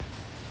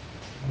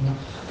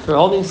We're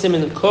holding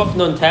Siman Kuf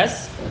Nun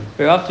Tes.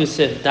 We're up to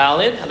Sif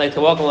Dalid. I'd like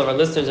to welcome all of our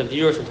listeners and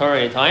viewers from Torah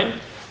Anytime,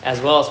 as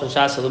well as from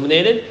Shas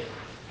Illuminated.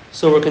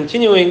 So we're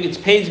continuing, it's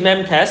page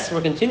Mem Tes.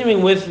 We're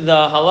continuing with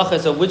the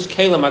halachas of which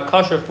kalim are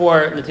kosher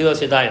for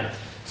Netilas Yadayim.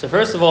 So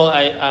first of all,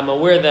 I'm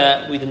aware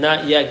that we did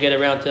not yet get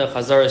around to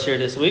Chazaras here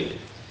this week.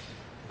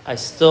 I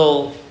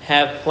still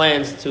have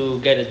plans to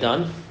get it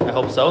done. I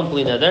hope so,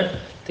 Bli Neder,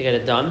 to get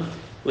it done.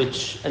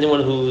 Which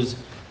anyone who's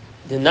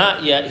did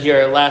not yet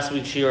hear last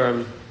week's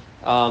shiurim,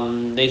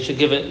 they should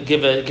give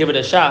it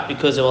a shot,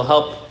 because it will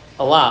help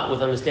a lot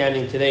with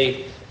understanding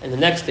today and the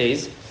next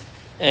days.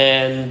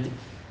 And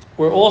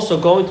we're also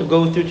going to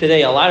go through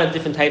today a lot of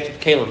different types of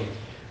kalim,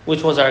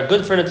 which ones are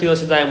good for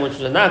Netilas Yadayim, which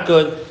ones are not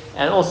good,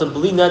 and also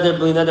Bli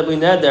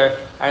Neder.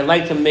 I'd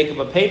like to make up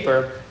a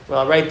paper where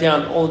I'll write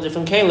down all the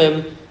different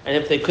kalim, and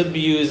if they could be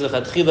used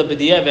l'chatchila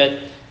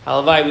b'di'evet,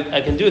 halavai,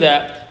 I can do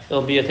that.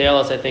 It'll be a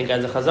te'elas, I think,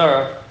 as a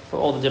chazara for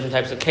all the different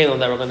types of kalim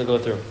that we're going to go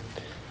through.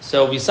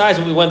 So besides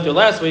what we went through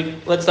last week,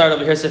 let's start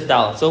over here, Sif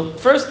Dalet. So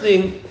first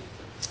thing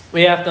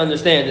we have to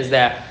understand is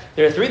that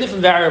there are three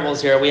different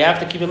variables here we have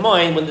to keep in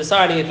mind when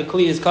deciding if a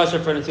kli is kosher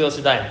for Netilas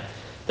Yadayim.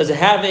 Does it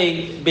have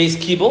a base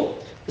kibul?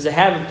 Does it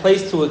have a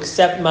place to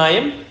accept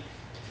mayim?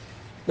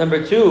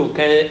 Number two,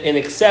 can it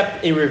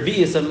accept a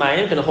revius of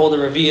mayim? Can it hold a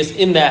revius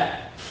in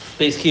that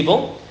base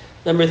kibul?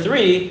 Number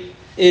three,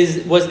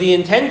 was the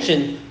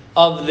intention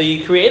of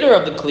the creator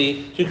of the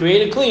kli to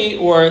create a kli,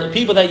 or the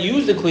people that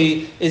use the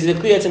kli, is the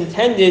kli that's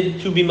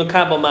intended to be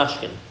makabel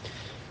mashkin,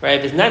 right?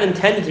 If it's not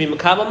intended to be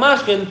makabel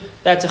mashkin,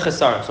 that's a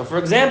chesar. So for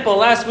example,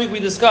 last week we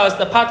discussed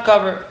the pot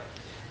cover.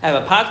 I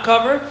have a pot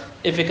cover.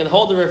 If it can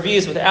hold the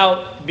revius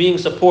without being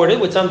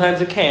supported, which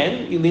sometimes it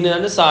can, you lean it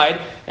on the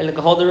side and it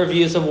can hold the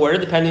revius of water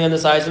depending on the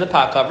size of the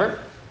pot cover.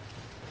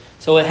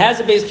 So it has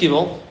a base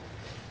kibul.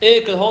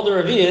 It could hold the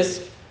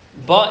revius,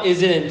 but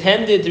is it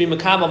intended to be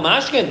makabel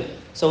mashkin?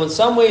 So in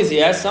some ways,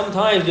 yes.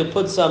 Sometimes you'll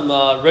put some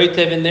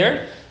roitev in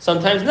there.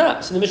 Sometimes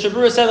not. So the Mishna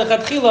Berura said,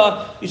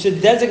 l'chatchila, you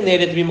should designate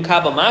it to be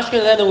makabel mashkin,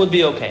 and then it would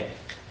be okay.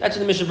 That's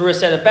what the Mishna Berura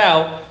said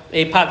about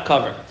a pot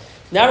cover.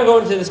 Now we're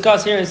going to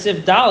discuss here in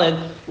Sif Daled,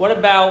 what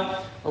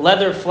about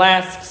leather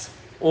flasks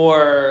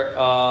or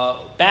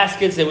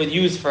baskets they would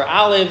use for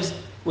olives,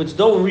 which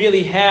don't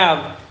really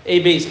have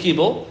a base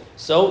kibul.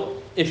 So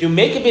if you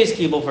make a base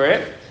kibul for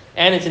it,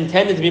 and it's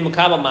intended to be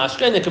makabel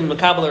mashkin, it can be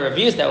makabel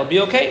revius, that would be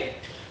okay.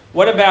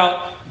 What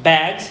about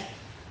bags,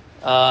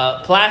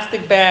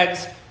 plastic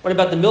bags? What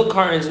about the milk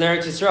cartons in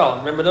Eretz Yisrael?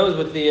 Remember those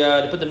with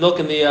to put the milk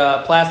in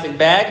the plastic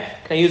bag?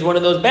 Can I use one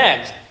of those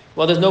bags?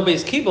 Well, there's no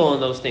base kibul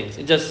in those things.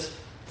 It just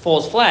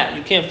falls flat.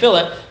 You can't fill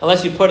it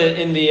unless you put it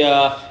in the,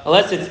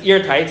 unless it's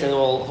eartight and it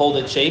will hold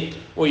its shape,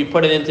 or you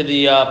put it into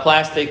the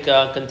plastic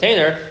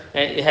container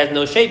and it has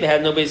no shape, it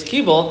has no base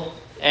kibul,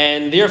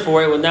 and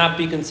therefore it would not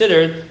be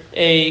considered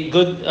a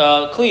good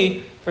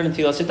kli for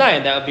Netilas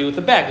Yadayim. That would be with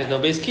the bag. There's no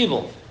base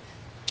kibul.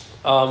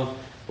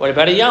 What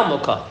about a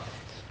yarmulke?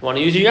 You want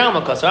to use your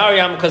yarmulke. So our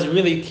yarmulkes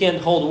really can't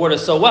hold water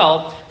so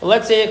well, but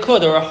let's say it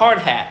could, or a hard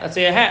hat. Let's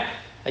say a hat.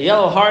 A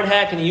yellow hard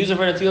hat, can you use it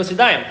for Netilas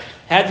Yadayim?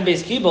 Had the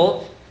base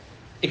kibul,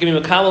 it can be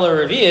makabel or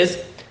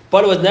revius,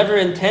 but it was never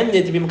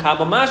intended to be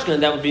makabel mashkin,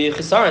 and that would be a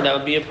chisar, and that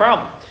would be a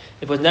problem.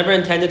 If it was never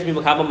intended to be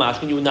makabel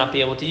mashkin, you would not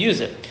be able to use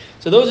it.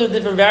 So those are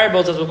different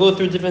variables as we'll go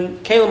through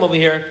different kalim over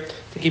here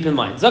to keep in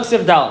mind. Zak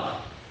Sif Daled.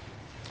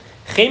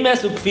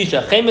 Chemes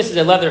ukfisha. Chemes is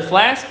a leather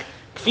flask.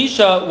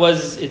 Kfisha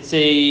it's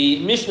a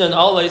Mishnah in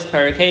Always,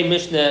 Parakeh,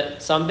 Mishnah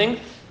something,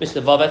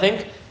 Mishnah Vav, I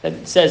think,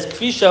 that says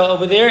Kfisha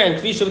over there, and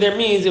Kfisha over there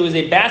means it was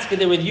a basket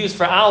they would use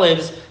for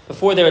olives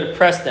before they would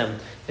press them.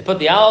 They put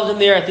the olives in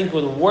there, I think it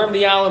would warm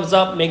the olives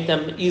up, make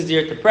them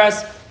easier to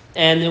press,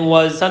 and it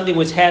was something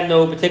which had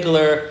no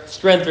particular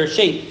strength or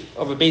shape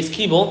of a base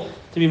kibul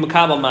to be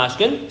makabel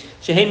mashkin.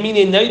 Shehem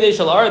mine noidei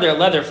shel ar, they're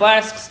leather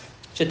flasks.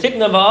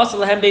 Shetikna va'asa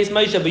lahem beis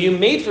Moshe, but you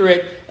made for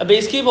it a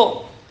base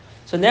kibul.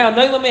 So now,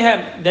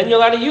 then you're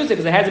allowed to use it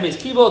because it has a base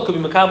kibul, it could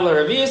be makabel or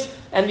revius,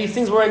 and these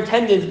things were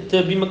intended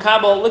to be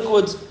makabel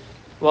liquids.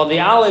 Well, the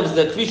olives,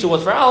 the kfisha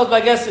was for olives,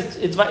 but I guess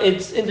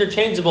it's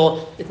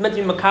interchangeable. It's meant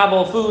to be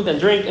makabel food and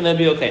drink, and it'll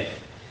be okay.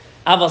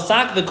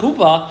 Avasak, the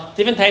kupa,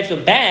 different types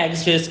of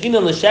bags, and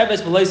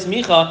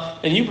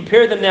you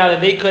prepare them now that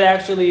they could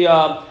actually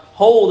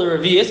hold a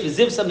revius,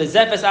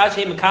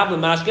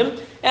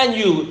 and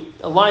you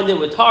aligned it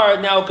with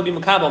tar, now it could be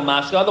makabel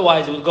mashka,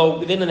 otherwise it would go,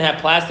 they didn't have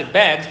plastic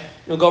bags,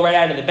 it would go right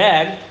out of the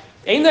bag.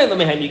 You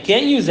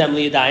can't use them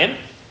liyadayim.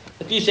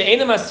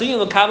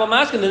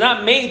 They're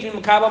not made to be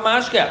makabel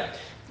mashka.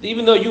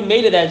 Even though you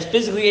made it that it's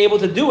physically able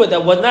to do it,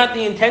 that was not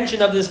the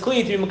intention of this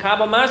kli to be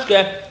makabel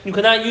mashka, you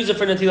cannot use it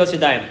for Netilas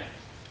Yadayim.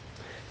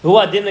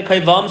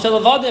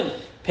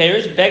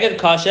 Perish, beged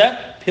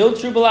kasha, pil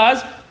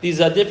trubalaz,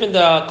 these are different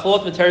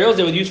cloth materials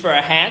they would use for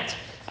a hat.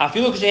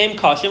 Even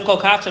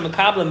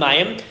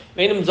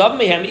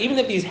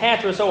if these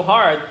hats were so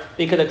hard,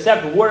 they could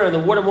accept water and the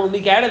water won't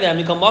leak out of them.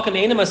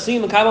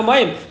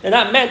 They're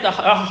not meant, a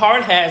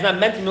hard hat is not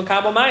meant to be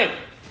makabel mayim.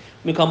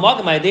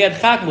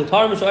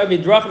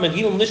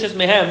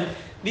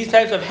 These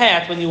types of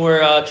hats, when you were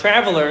a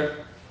traveler,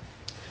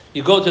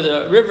 you go to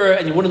the river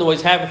and you wouldn't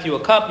always have with you a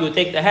cup, you would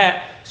take the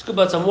hat, scoop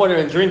out some water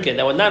and drink it.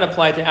 That would not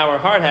apply to our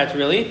hard hats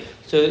really.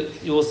 So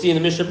you will see in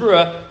the Mishna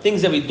Berura,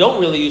 things that we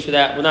don't really use for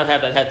that will not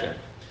have that heter.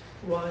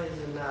 Why is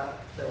it not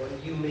that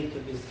when you make a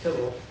base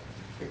kibble,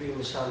 you're being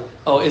mishana?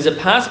 Oh, is it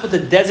possible to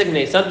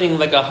designate something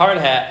like a hard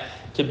hat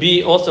to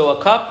be also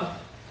a cup?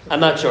 I'm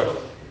not sure.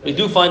 We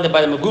do find that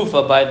by the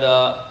Magufa, by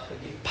the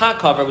pot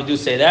cover, we do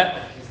say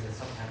that.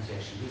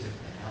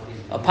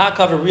 A pot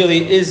cover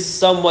really is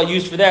somewhat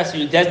used for that, so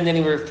you're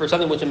designating for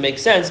something which would make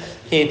sense.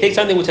 Can you take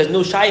something which has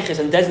no shaykhis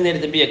and designate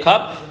it to be a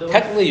cup?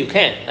 Technically you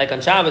can. Like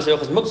on Shabbos or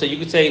Muksa, you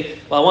could say,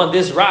 well, I want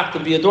this rock to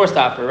be a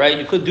doorstopper, right?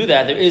 You could do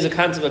that. There is a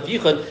concept of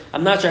yichud.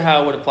 I'm not sure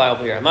how it would apply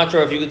over here. I'm not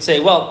sure if you could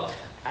say, well,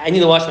 I need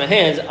to wash my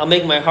hands, I'll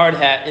make my hard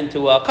hat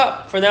into a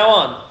cup from now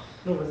on.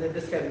 No, but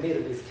this guy made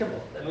a base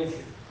kibble. That means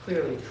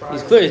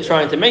he's clearly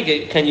trying to make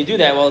it. Can you do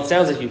that? Well, it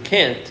sounds like you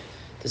can't.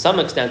 To some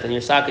extent, on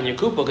your sock and your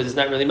kupa, because it's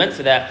not really meant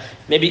for that.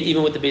 Maybe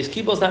even with the base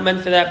kippah, it's not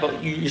meant for that.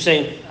 But you're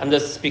saying, I'm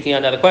just speaking on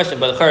another question.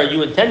 But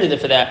you intended it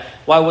for that.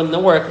 Why wouldn't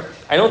it work?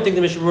 I don't think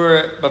the Mishna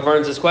Berura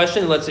burns this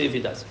question. Let's see if he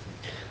does.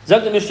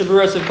 Zak the Mishna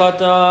Berura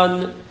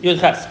Sivkatan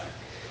Yudches.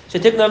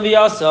 Shetikna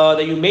v'yasa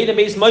that you made a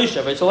base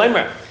moishav. It's a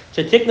lemra.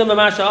 Shetikna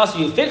v'masha also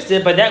you fixed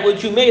it by that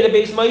which you made a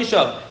base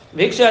moishav.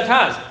 Viksha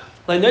ataz.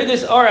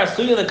 Lenoidis ar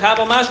asuyin the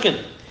kabel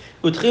mashkin.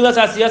 Utchilas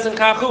asiyas and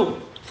kachu.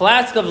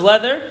 Flask of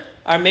leather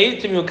are made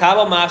to be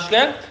mukabel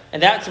mashke,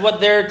 and that's what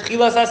their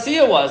tchilas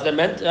asiya was. They're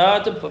meant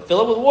to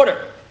fill it with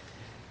water.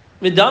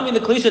 Midami the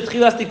klisha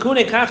tchilas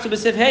tikune kach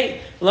shebesif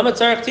hey lama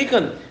tzarich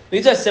tikun.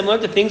 These are similar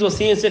to things we'll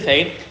see in sif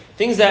hey,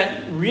 things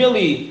that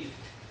really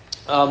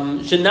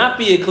should not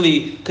be a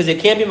kli because they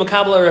can't be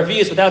mukabel or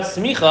revius without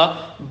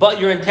smicha. But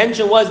your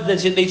intention was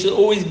that they should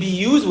always be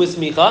used with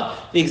smicha.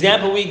 The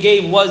example we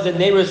gave was the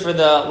neighbors for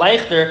the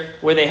leichter,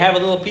 where they have a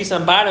little piece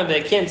on bottom that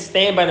they can't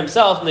stand by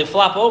themselves and they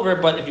flop over.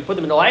 But if you put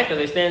them in the leichter,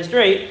 they stand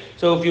straight.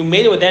 So if you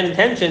made it with that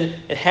intention,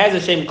 it has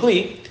a shem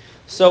kli.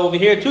 So over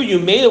here too, you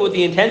made it with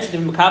the intention to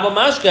be mukabel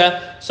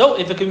mashka. So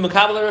if it can be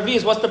mukabel or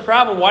revius, what's the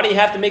problem? Why do you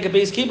have to make a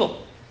base kibble?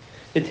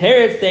 The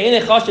teretz the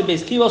ene chashav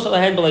base kibble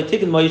shalahen b'lei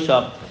tikkun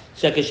moishav.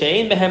 There's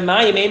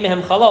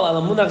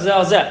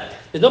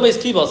no base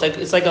kibble.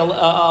 It's like a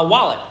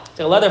wallet. It's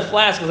like a leather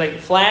flask. It's like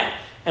flat,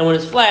 and when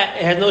it's flat,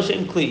 it has no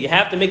shem kli. You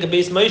have to make a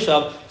base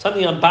moishav,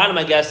 something on bottom,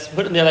 I guess,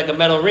 put in there like a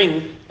metal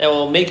ring that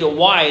will make it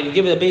wide and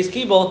give it a base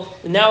kibble,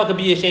 and now it could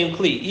be a shem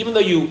kli. Even though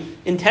you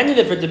intended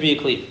it for it to be a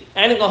kli,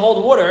 and it can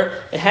hold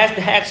water, it has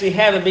to actually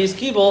have a base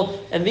kibble.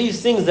 And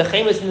these things, the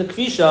chemes and the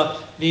kvisha,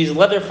 these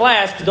leather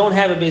flasks, don't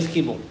have a base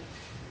kibble.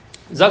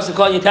 Zaksa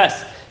call you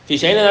test. The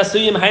sack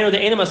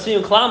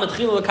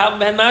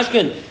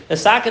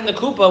and the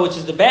kupa, which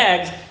is the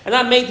bags, are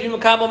not made to be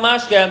makabel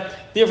mashka,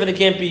 therefore they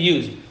can't be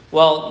used.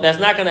 Well, that's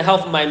not going to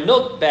help my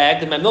milk bag,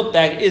 because my milk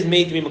bag is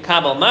made to be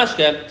makabel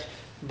mashka,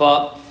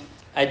 but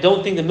I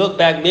don't think the milk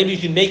bag, maybe you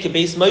should make a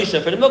base moshe.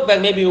 For the milk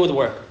bag, maybe it would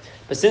work.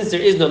 But since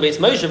there is no base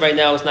moshe right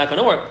now, it's not going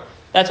to work.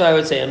 That's why I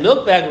would say a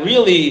milk bag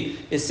really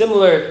is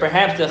similar,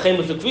 perhaps, to a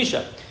chemus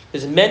ukvisha.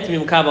 It's meant to be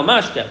makabel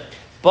mashka.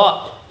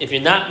 But if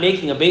you're not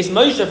making a base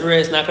moshe for it,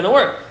 it's not going to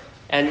work.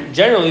 And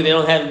generally, they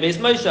don't have a base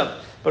moshe.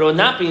 But it will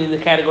not be in the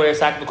category of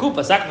sak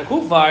v'kufa. Sak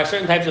v'kufa are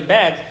certain types of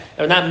bags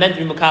that are not meant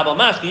to be makabel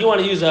mashka. You want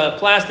to use a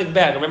plastic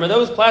bag. Remember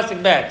those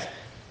plastic bags?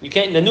 You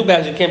can't. The new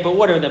bags you can't put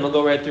water in them; it'll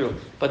go right through.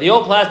 But the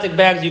old plastic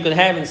bags you can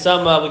have in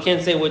some. We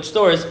can't say which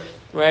stores,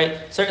 right?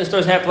 Certain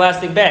stores have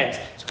plastic bags.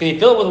 So can you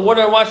fill it with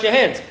water and wash your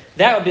hands?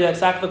 That would be like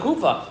sak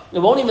v'kufa. It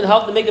won't even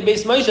help to make a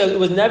base moshe. It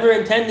was never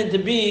intended to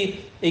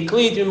be a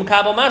kli to be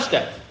makabel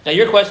mashka. Now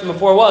your question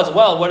before was,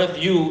 well, what if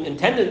you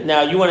intended?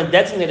 Now you want to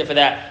designate it for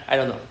that? I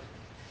don't know.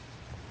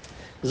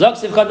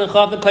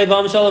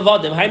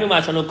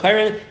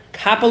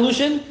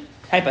 Kapelushin,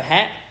 type of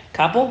hat,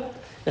 kapel.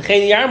 The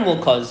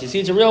Yarlmulkes. You see,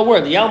 it's a real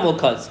word. The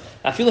Yarlmulkes.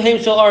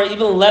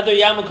 Even leather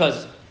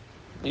yarmulkes.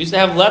 We used to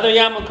have leather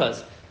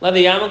yarmulkes. Leather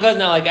yarmulkes,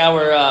 not like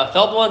our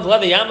felt ones.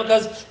 Leather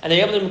yarmulkes, and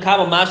they're able to be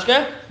makabel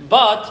mashka,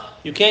 but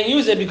you can't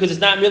use it because it's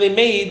not really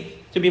made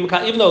to be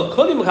makabel. Even though it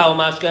could be makabel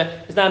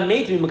mashka, it's not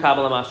made to be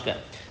makabel mashka.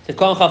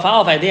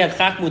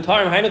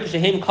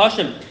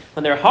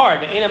 When they're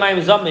hard,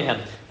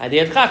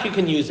 you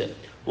can use it.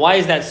 Why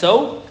is that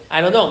so?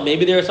 I don't know.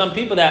 Maybe there are some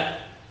people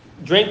that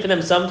drink to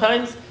them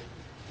sometimes.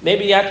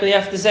 Maybe you actually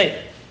have to say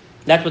it.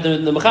 That's what the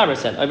Mechaber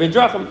said. The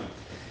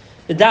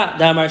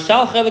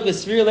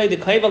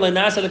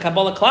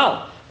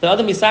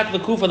other Misak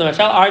V'Kufa, the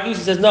Mashal argues,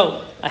 he says,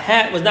 no, a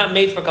hat was not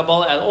made for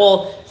Kabbalah at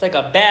all. It's like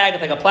a bag,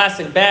 it's like a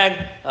plastic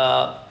bag,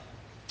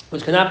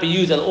 which cannot be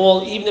used at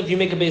all, even if you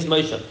make a base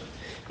Moshe.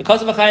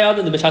 Because of a Chayad,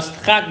 the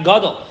Mishachak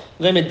Gadol,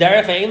 we have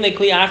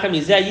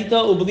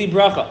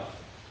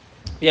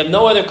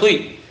no other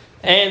kli.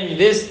 And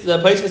this, the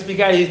place can speak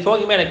out, he's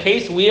talking about a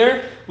case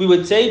where we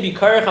would say, be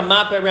karech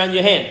hamapa around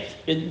your hand.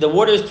 The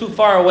water is too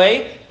far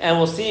away, and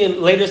we'll see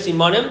in later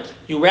simanim,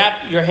 you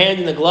wrap your hand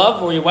in a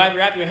glove, or you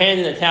wrap your hand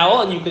in a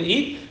towel, and you could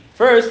eat.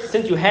 First,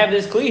 since you have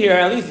this kli here,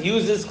 at least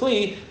use this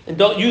kli, and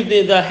don't use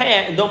the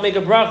hat, and don't make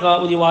a bracha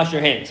when you wash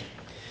your hands.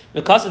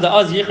 because of the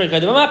oz yichrik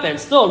mappa, and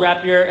still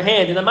wrap your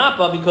hand in the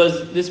mappa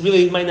because this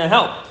really might not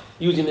help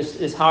using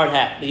this hard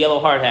hat, the yellow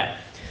hard hat.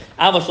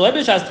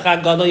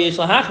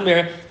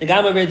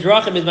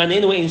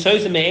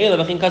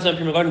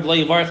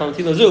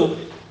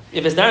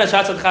 If it's not a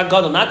shatzat chag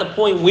gadol, not the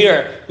point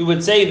where we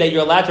would say that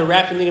you're allowed to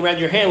wrap something around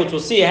your hand, which we'll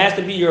see, it has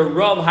to be your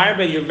rav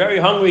harbe, you're very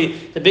hungry,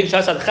 the big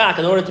shatzat chag,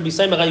 in order to be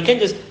saimach. You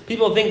can't just,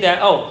 people think that,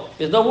 oh,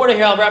 there's no water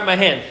here, I'll wrap my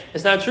hand.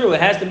 It's not true.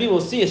 It has to be,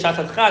 we'll see, a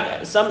shatzat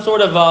chag, some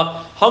sort of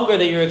hunger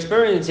that you're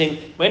experiencing.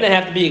 It might not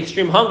have to be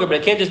extreme hunger, but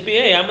it can't just be,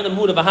 hey, I'm in the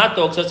mood of a hot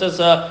dog, so let's just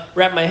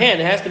wrap my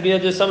hand. It has to be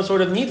just some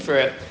sort of need for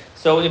it.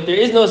 So if there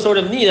is no sort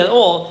of need at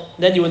all,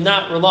 then you would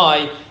not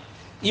rely.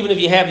 Even if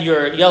you have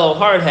your yellow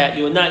hard hat,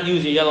 you would not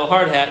use your yellow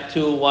hard hat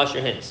to wash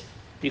your hands.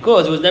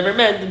 Because it was never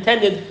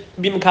intended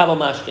to be Makabal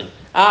Mashkin.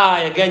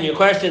 Again, your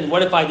question,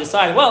 what if I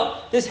decide,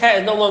 well, this hat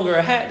is no longer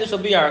a hat, this will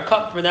be our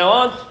cup from now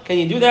on. Can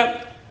you do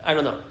that? I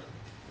don't know.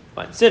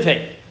 Fine.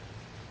 Sifhei.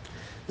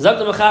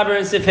 Zakta Mechaber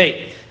and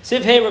Sifhei.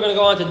 Sifhei, we're going to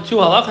go on to 2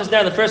 halachas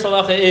now. The first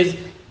halacha is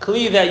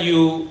kli that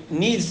you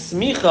need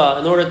smicha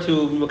in order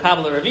to be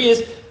Makabal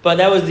Raviyas, but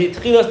that was the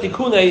Tchilas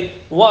Tikunei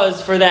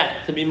was for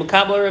that, to be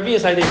Makabal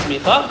Raviyas, I did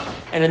smicha.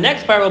 And the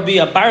next part will be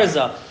a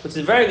barza, which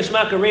is very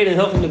geshmaka rate in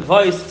Hilchim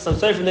Mikvais. Some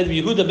say from the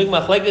Yehuda, big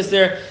machlekes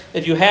there.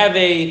 If you have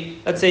a,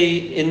 let's say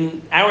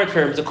in our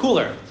terms, a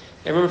cooler.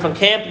 I remember from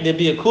camp, there'd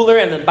be a cooler,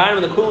 and the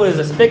bottom of the cooler is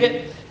a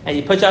spigot, and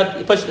you push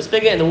the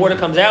spigot, and the water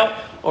comes out.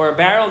 Or a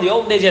barrel. In the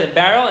old days, you had a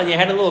barrel, and you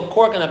had a little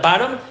cork on the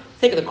bottom.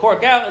 Take the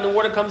cork out, and the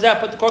water comes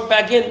out. Put the cork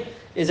back in.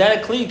 Is that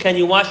a kli? Can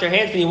you wash your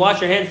hands? Can you wash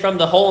your hands from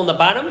the hole in the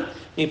bottom? Can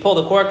you pull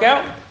the cork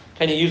out?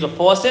 Can you use a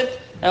faucet?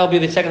 That'll be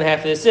the second half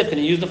of the sip. Can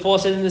you use the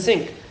faucet in the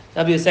sink?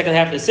 That'll be the second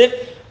half of the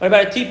sip. What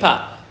about a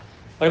teapot?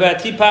 What about a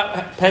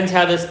teapot? Depends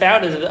how the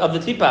spout is of the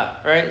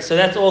teapot, right? So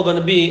that's all going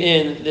to be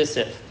in this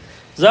sip.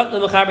 Zok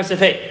l'mechaber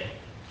sifei.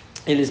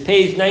 It is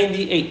page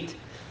 98.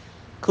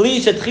 Kli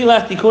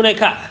shetchilas tikunei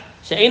kach.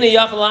 She'ena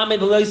yachal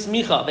lamed b'lo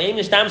smicha. Ve'im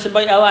nishtamshem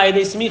by ela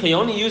ayidei smicha. You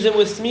only use it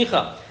with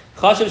smicha.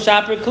 Chashav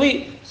shaper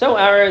kli. So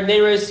our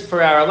neighbors,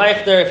 for our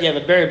leichter, if you have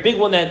a very big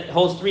one that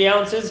holds 3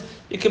 ounces,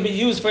 it can be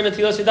used for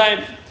netilas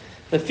yadayim.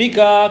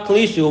 Lefika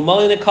klishu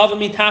malin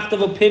nekavim mitachtav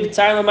upiv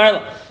tzar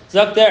lamarla.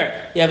 Zok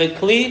there. You have a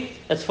kli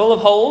that's full of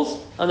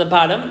holes on the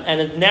bottom and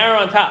it's narrow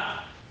on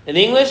top. In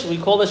English, we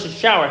call this a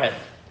shower head.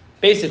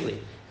 Basically,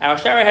 our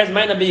shower heads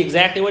might not be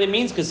exactly what it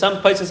means because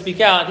some places speak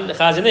out. I think the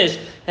Chazon Ish,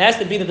 it has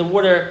to be that the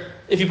water.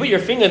 If you put your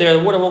finger there,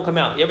 the water won't come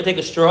out. You ever take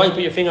a straw, you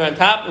put your finger on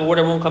top, the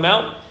water won't come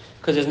out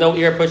because there's no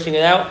air pushing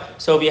it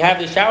out. So if you have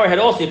the shower head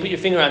also, you put your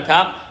finger on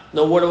top,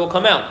 no water will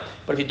come out.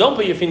 But if you don't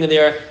put your finger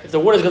there, if the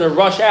water is going to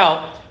rush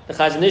out, the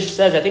Chazon Ish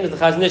says, I think it's the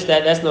Chazon Ish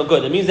that's no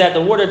good. It means that the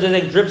water just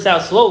like drips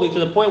out slowly to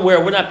the point where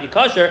it would not be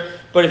kosher.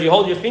 But if you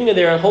hold your finger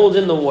there, it holds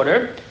in the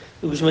water.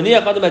 The way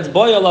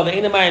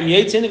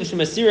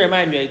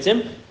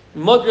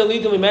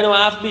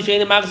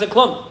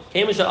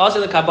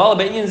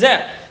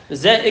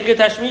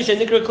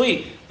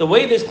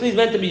this kli is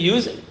meant to be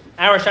used,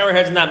 our shower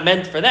head is not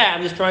meant for that.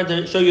 I'm just trying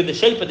to show you the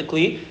shape of the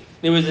kli.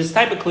 There was this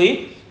type of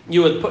kli.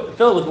 You would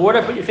fill it with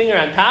water, put your finger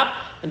on top,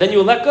 and then you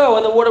would let go,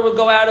 and the water would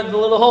go out of the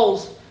little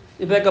holes.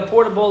 It'd be like a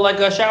portable, like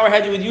a shower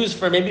head you would use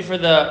for maybe for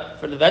the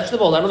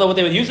vegetables. I don't know what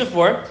they would use it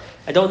for.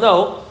 I don't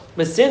know.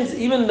 But since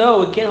even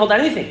though it can't hold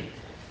anything,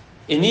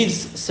 it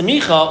needs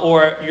semicha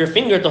or your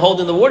finger to hold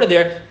in the water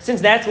there.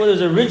 Since that's what it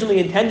was originally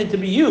intended to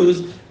be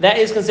used, that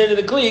is considered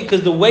a kli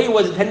because the way it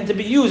was intended to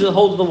be used, it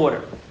holds the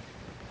water.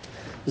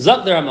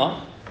 Zak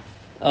derama,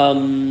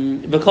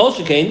 v'kol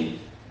shekain,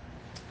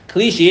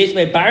 kli sheyesh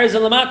by barza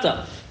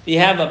lamata. If you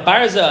have a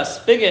barza, a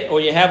spigot, or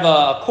you have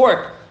a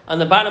cork on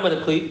the bottom of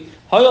the kli,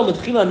 that's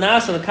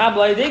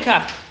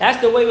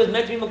the way it was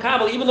meant to be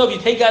makabel. Even though if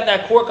you take out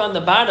that cork on the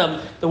bottom,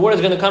 the water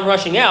is going to come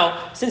rushing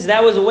out. Since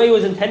that was the way it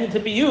was intended to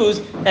be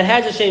used, that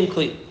has a shame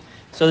kli.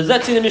 So does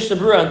that see the Mishna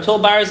Berura until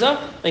Barza?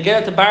 I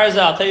get out to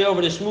Barza, I'll tell you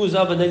over the shmuz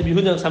of and then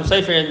Yehuda Sam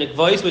Sefer and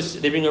Mikvois, which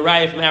they bring a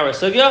raya from our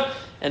sugya,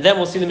 and then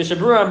we'll see the Mishna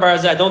Berura on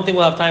Barza. I don't think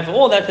we'll have time for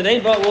all that today,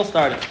 but we'll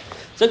start it.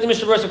 So the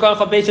Mishna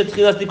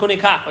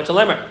Berura which a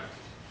lemmer.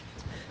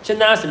 Was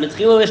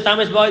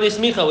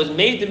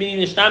made to be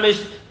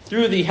nishtamish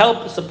through the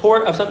help,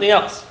 support of something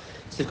else.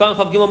 There's no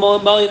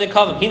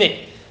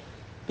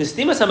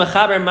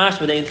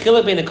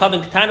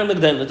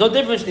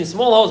difference between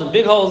small holes and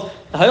big holes.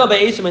 Since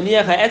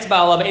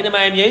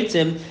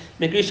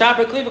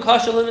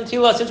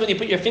when you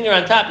put your finger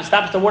on top, it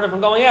stops the water from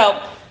going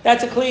out.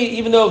 That's a kli.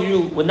 Even though if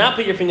you would not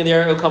put your finger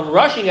there, it will come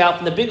rushing out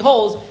from the big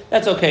holes.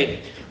 That's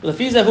okay.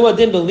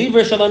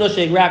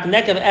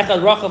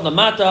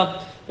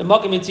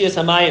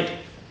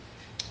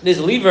 This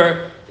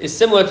lever is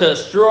similar to a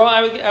straw,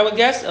 I would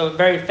guess, a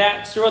very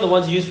fat straw, the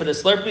ones used for the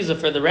Slurpees or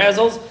for the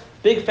Razzles,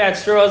 big fat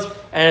straws,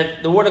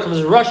 and the water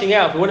comes rushing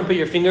out. If you wouldn't put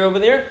your finger over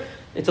there,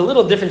 it's a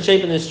little different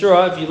shape in the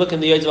straw. If you look in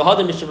the Yetz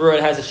V'Hadam Mishna Berura,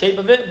 it has a shape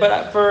of it,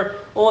 but for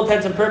all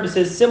intents and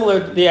purposes, similar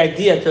to the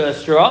idea to a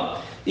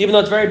straw, even though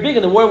it's very big,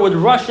 and the water would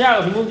rush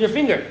out if you moved your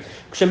finger.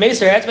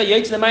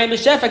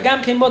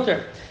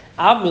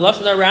 Av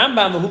miloshen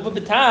Rambam hupa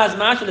betaz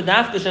masha the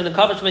dafkish and the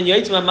kavash when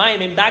yoytzim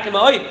amayim im dakim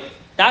oy.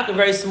 Dakim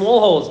very small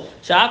holes.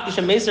 Shafkish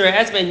and meser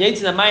esme and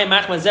yoytzim amayim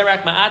machma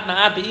zerak ma'at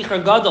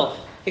beicher gadol.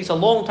 Takes a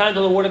long time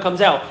till the water comes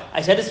out.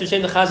 I said this to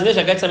Shem the Chazanish.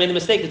 I guess I made a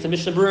mistake. It's a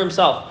Mishna Berura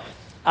himself.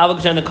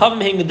 Avakish and the kavim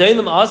hing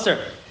gedolim aser.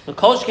 The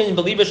kolshkin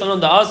believe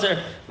shalom the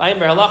aser. Bayim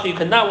berhalacha. You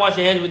cannot wash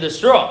your hands with a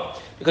straw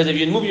because if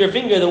you move your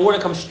finger, the water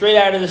comes straight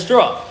out of the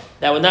straw.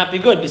 That would not be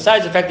good.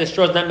 Besides the fact that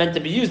straw is not meant to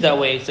be used that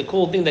way, it's a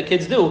cool thing that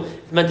kids do.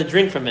 It's meant to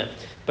drink from it.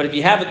 But if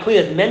you have a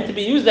kli that's meant to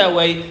be used that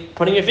way,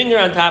 putting your finger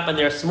on top and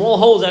there are small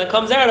holes that it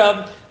comes out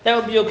of, that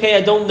would be okay.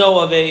 I don't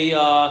know of a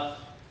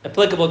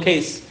applicable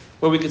case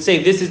where we could say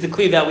this is the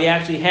kli that we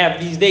actually have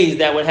these days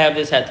that would have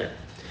this heter.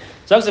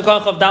 So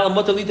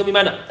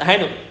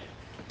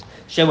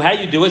how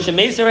you do it?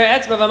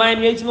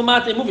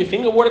 Move your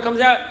finger, water comes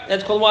out.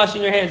 That's called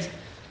washing your hands.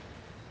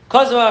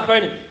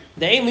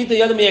 The aim lita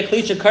yadam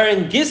yaklisha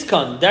karin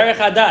giskan derech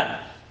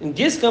hadad. And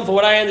giskan, for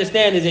what I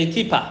understand, is a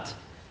teapot.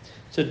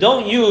 So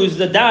don't use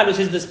the dad, which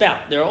is the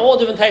spout. There are all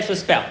different types of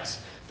spouts.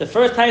 The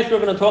first types we're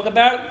going to talk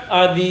about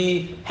are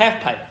the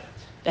half pipe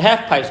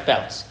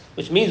spouts,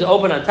 which means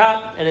open on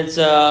top and it's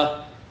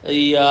a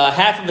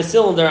half of a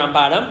cylinder on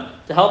bottom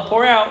to help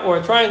pour out, or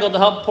a triangle to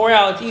help pour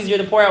out. It's easier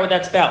to pour out with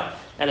that spout.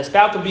 And a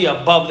spout could be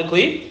above the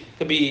kli,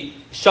 could be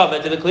shoved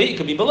into the kli, it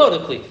could be below the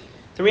kli.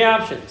 3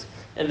 options.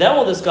 And then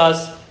we'll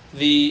discuss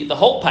the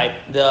whole pipe,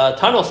 the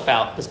tunnel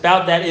spout, the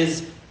spout that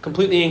is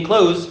completely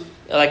enclosed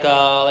like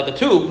a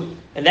tube,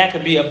 and that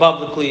could be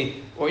above the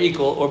kli or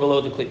equal or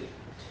below the kli.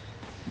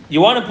 You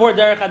want to pour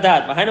derech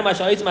hadad. The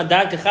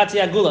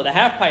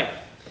half pipe.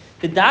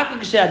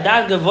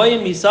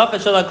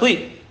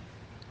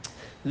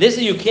 This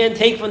you can't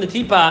take from the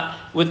teapot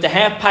with the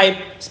half pipe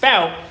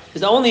spout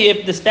is only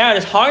if the spout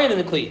is higher than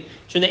the kli.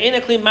 Because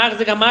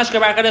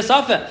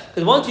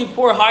once you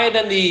pour higher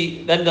than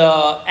the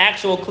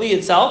actual kli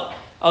itself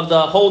of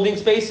the holding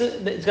space,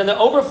 it's going to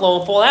overflow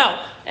and fall out,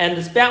 and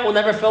the spout will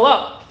never fill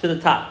up to the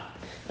top.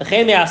 From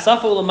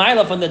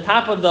the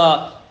top of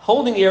the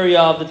holding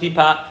area of the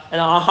teapot and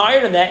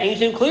higher than that,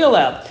 ancient kli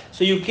allowed.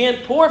 So you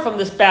can't pour from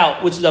the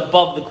spout, which is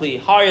above the kli,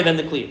 higher than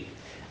the kli.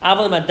 If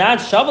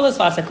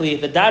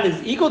the dad is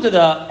equal to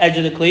the edge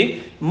of the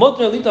kli,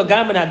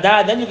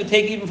 then you can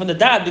take even from the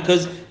dad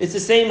because it's the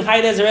same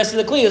height as the rest of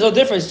the kli. There's no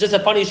difference. It's just a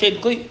funny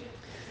shaped kli.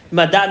 If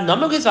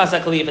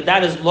the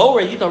dad is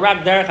lower,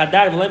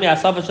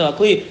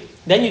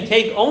 then you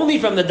take only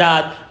from the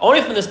dad,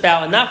 only from the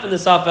spout, and not from the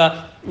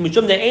safa. It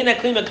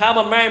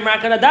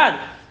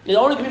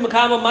only can be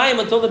makam mayim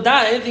until the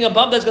dad. Anything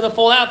above that's going to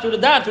fall out through the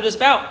dad, through the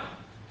spout.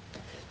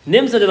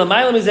 Nimsa de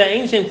l'maylam is that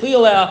ancient kli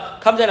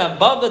comes out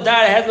above the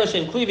dad. It has no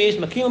shem kli v'yesh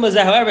makilim is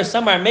that. However,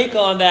 some are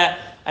makel on that.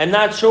 I'm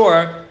not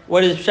sure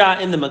what is shot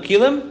in the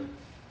makilim.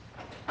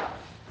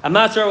 I'm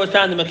not sure what's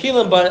shot in the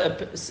makilim,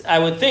 but I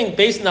would think,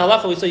 based on the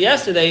halacha we saw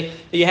yesterday,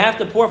 that you have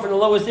to pour from the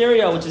lowest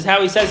area, which is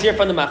how he says here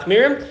from the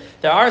machmirim.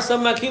 There are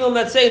some makilim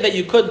that say that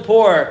you could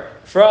pour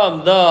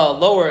from the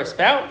lower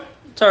spout.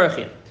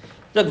 Tarachim.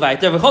 Look,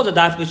 this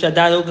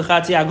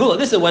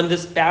is when the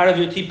spout of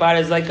your teapot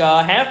is like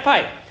a half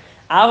pipe.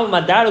 If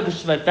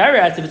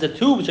it's a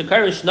tube, which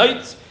occurs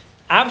schnoitz,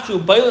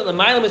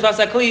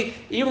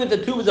 even if the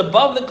tube is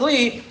above the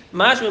kli,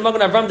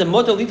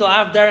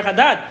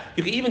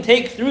 you can even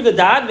take through the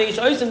dad.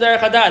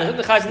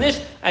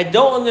 I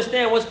don't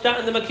understand what's done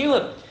in the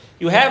makilim.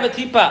 You have a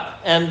teapot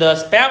and the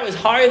spout is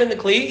higher than the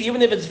kli,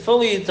 even if it's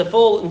a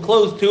full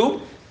enclosed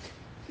tube.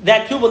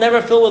 That tube will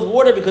never fill with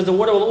water because the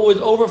water will always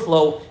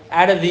overflow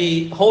out of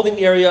the holding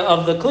area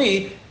of the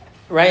kli.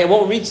 Right, it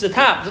won't reach the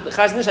top.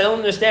 I don't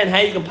understand how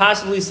you can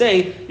possibly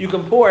say you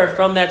can pour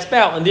from that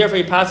spout, and therefore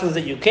your possible is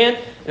that you can't.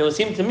 And it would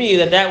seem to me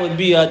that would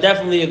be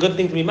definitely a good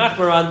thing to be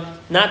machmir on,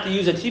 not to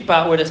use a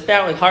teapot where the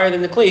spout is higher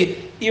than the kli,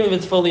 even if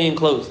it's fully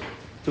enclosed.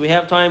 Do we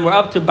have time? We're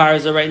up to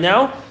Barza right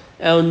now,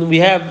 and we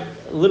have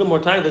a little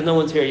more time because no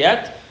one's here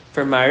yet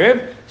for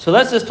Ma'ariv. So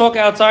let's just talk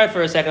outside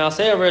for a second. I'll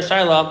say over a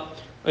Shaila.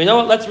 You know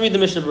what? Let's read the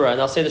Mishna Berura, and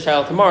I'll say the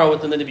Shaila tomorrow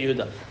with the Nidib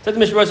Yehuda. So the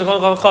Mishna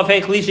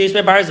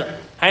Berura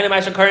Haina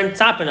Mashakaran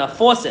Tzapin, a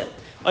faucet.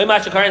 Oy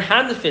Mashakaran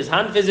Hanfiz.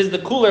 Hanfiz is the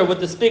cooler with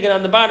the spigot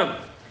on the bottom.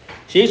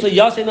 Sheishli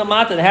Yasin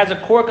Lamata that has a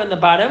cork on the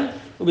bottom.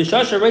 You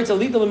push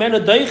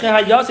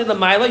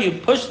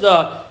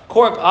the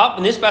cork up,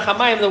 and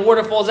the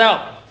water falls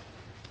out.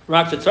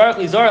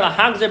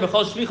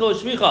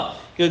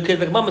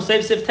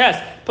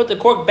 Put the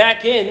cork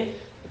back in.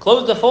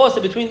 Close the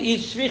faucet between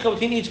each shvicha,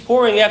 between each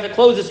pouring. You have to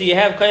close it so you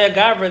have kaya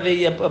gavra,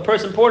 a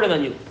person poured it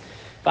on you.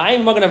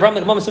 When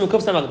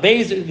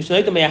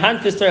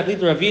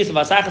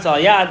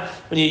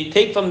you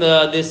take from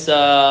this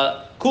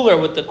cooler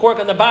with the cork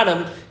on the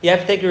bottom, you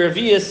have to take your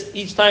revius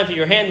each time for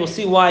your hand. We'll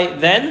see why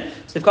then.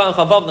 Even if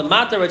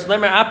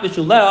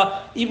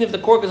the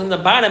cork is on the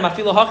bottom,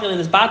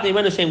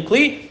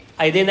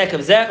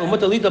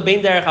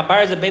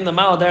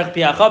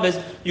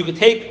 you could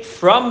take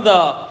from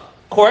the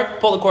cork,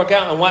 pull the cork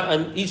out,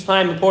 and each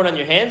time pour it on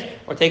your hands,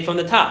 or take from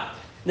the top.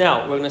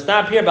 Now, we're going to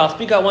stop here, but I'll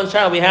speak out one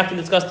child we have to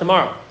discuss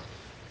tomorrow.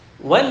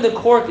 When the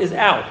cork is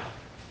out,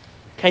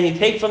 can you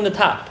take from the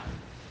top?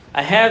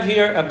 I have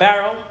here a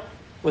barrel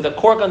with a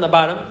cork on the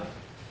bottom,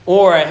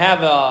 or I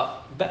have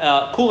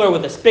a cooler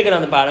with a spigot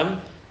on the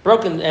bottom,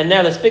 broken, and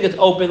now the spigot's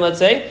open, let's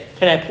say.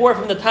 Can I pour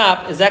from the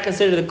top? Is that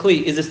considered a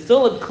kli? Is it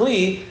still a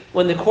kli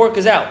when the cork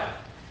is out?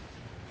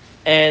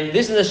 And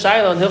this is a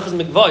shaila on Hilchos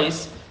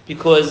Mikvahs,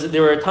 because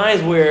there were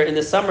times where in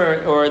the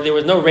summer, or there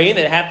was no rain,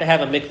 they had to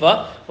have a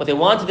mikvah. What they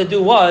wanted to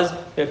do was,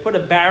 they put a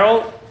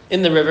barrel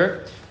in the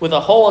river, with a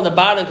hole on the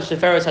bottom,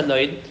 Sheferes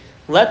Hanoid,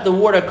 let the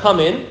water come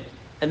in,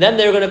 and then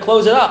they were going to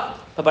close it up.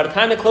 But by the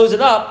time they closed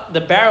it up,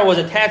 the barrel was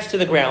attached to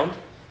the ground.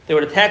 They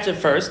would attach it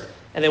first,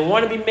 and they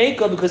want to be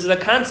mekel because of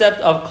the concept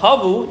of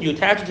kavu, you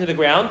attach it to the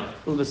ground.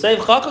 There's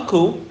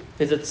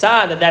a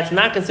tzad that's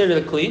not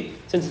considered a kli,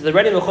 since it's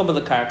already mechubel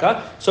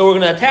l'karka. So we're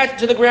going to attach it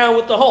to the ground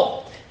with the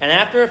hole, and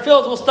after it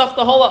fills, we'll stuff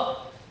the hole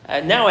up.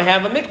 And now I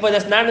have a mikvah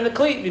that's not in the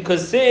kli,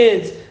 because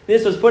since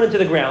this was put into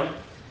the ground,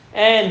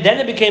 and then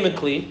it became a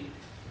kli,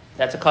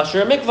 that's a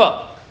kasher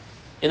mikvah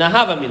in a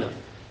havamina.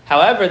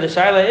 However, the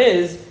shaila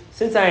is,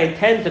 since I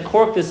intend to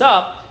cork this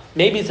up,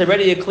 maybe it's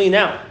already a kli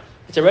now.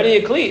 It's already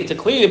a kli. It's a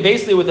kli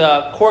basically with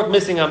a cork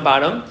missing on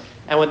bottom,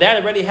 and with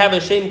that already have a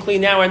shame kli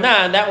now or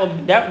not.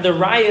 The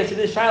raya to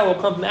this shaila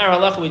will come from our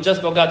halacha we just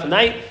spoke out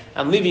tonight.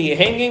 I'm leaving you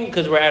hanging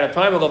because we're out of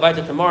time. We'll go back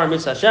to tomorrow,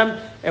 Mitzvah Hashem.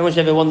 Everyone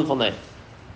should have a wonderful night.